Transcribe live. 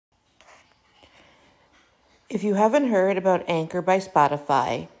If you haven't heard about Anchor by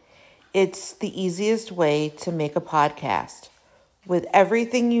Spotify, it's the easiest way to make a podcast with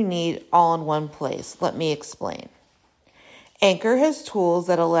everything you need all in one place. Let me explain. Anchor has tools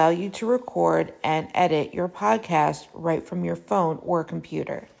that allow you to record and edit your podcast right from your phone or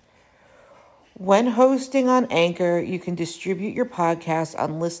computer. When hosting on Anchor, you can distribute your podcast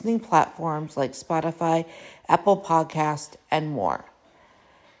on listening platforms like Spotify, Apple Podcast, and more.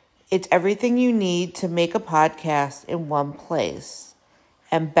 It's everything you need to make a podcast in one place.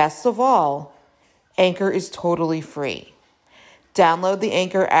 And best of all, Anchor is totally free. Download the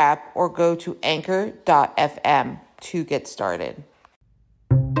Anchor app or go to anchor.fm to get started.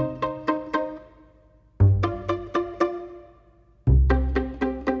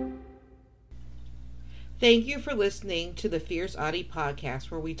 Thank you for listening to the Fierce Audie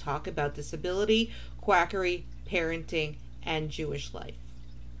podcast, where we talk about disability, quackery, parenting, and Jewish life.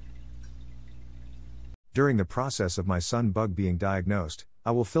 During the process of my son Bug being diagnosed,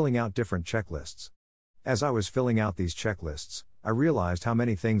 I was filling out different checklists. As I was filling out these checklists, I realized how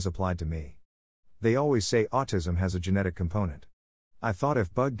many things applied to me. They always say autism has a genetic component. I thought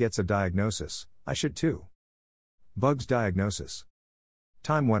if Bug gets a diagnosis, I should too. Bug's diagnosis.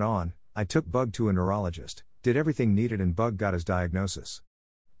 Time went on, I took Bug to a neurologist, did everything needed, and Bug got his diagnosis.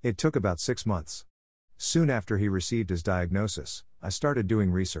 It took about 6 months. Soon after he received his diagnosis, I started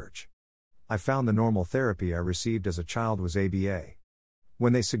doing research. I found the normal therapy I received as a child was ABA.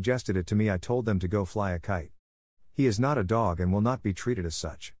 When they suggested it to me, I told them to go fly a kite. He is not a dog and will not be treated as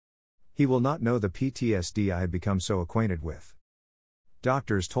such. He will not know the PTSD I had become so acquainted with.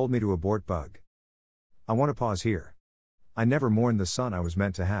 Doctors told me to abort Bug. I want to pause here. I never mourned the son I was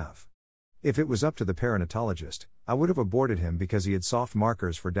meant to have. If it was up to the perinatologist, I would have aborted him because he had soft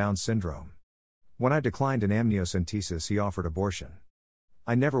markers for Down syndrome. When I declined an amniocentesis, he offered abortion.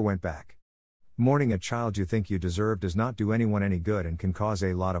 I never went back. Mourning a child you think you deserve does not do anyone any good and can cause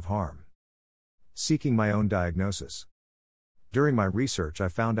a lot of harm. Seeking my own diagnosis. During my research, I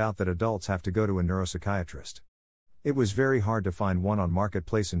found out that adults have to go to a neuropsychiatrist. It was very hard to find one on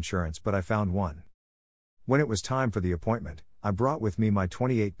Marketplace Insurance, but I found one. When it was time for the appointment, I brought with me my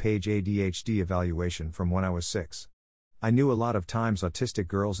 28-page ADHD evaluation from when I was 6. I knew a lot of times autistic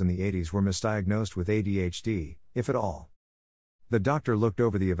girls in the 80s were misdiagnosed with ADHD, if at all. The doctor looked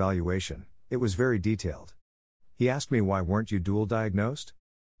over the evaluation. It was very detailed. He asked me, why weren't you dual diagnosed?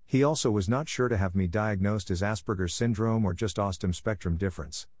 He also was not sure to have me diagnosed as Asperger's syndrome or just autism spectrum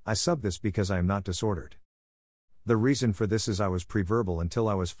difference. I sub this because I am not disordered. The reason for this is I was preverbal until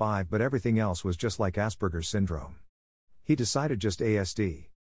I was 5, but everything else was just like Asperger's syndrome. He decided just ASD.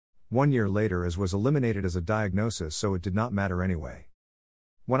 1 year later, as was eliminated as a diagnosis, so it did not matter anyway.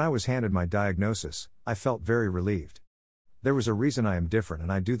 When I was handed my diagnosis, I felt very relieved. There was a reason I am different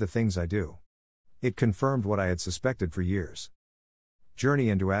and I do the things I do. It confirmed what I had suspected for years. Journey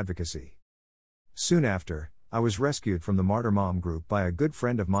into advocacy. Soon after, I was rescued from the Martyr Mom group by a good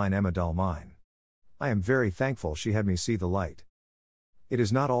friend of mine, Emma Dalmine. I am very thankful she had me see the light. It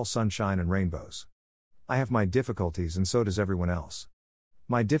is not all sunshine and rainbows. I have my difficulties, and so does everyone else.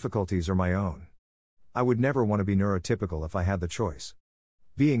 My difficulties are my own. I would never want to be neurotypical if I had the choice.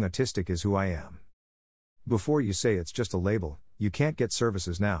 Being autistic is who I am. Before you say it's just a label, you can't get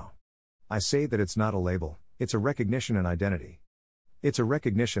services now. I say that it's not a label, it's a recognition and identity. It's a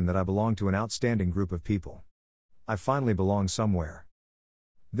recognition that I belong to an outstanding group of people. I finally belong somewhere.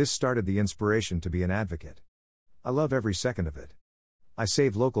 This started the inspiration to be an advocate. I love every second of it. I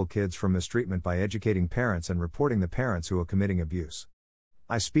save local kids from mistreatment by educating parents and reporting the parents who are committing abuse.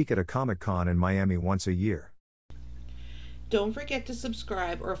 I speak at a Comic-Con in Miami once a year. Don't forget to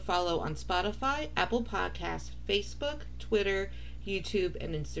subscribe or follow on Spotify, Apple Podcasts, Facebook, Twitter, YouTube,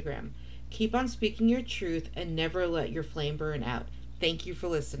 and Instagram. Keep on speaking your truth and never let your flame burn out. Thank you for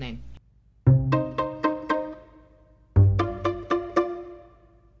listening.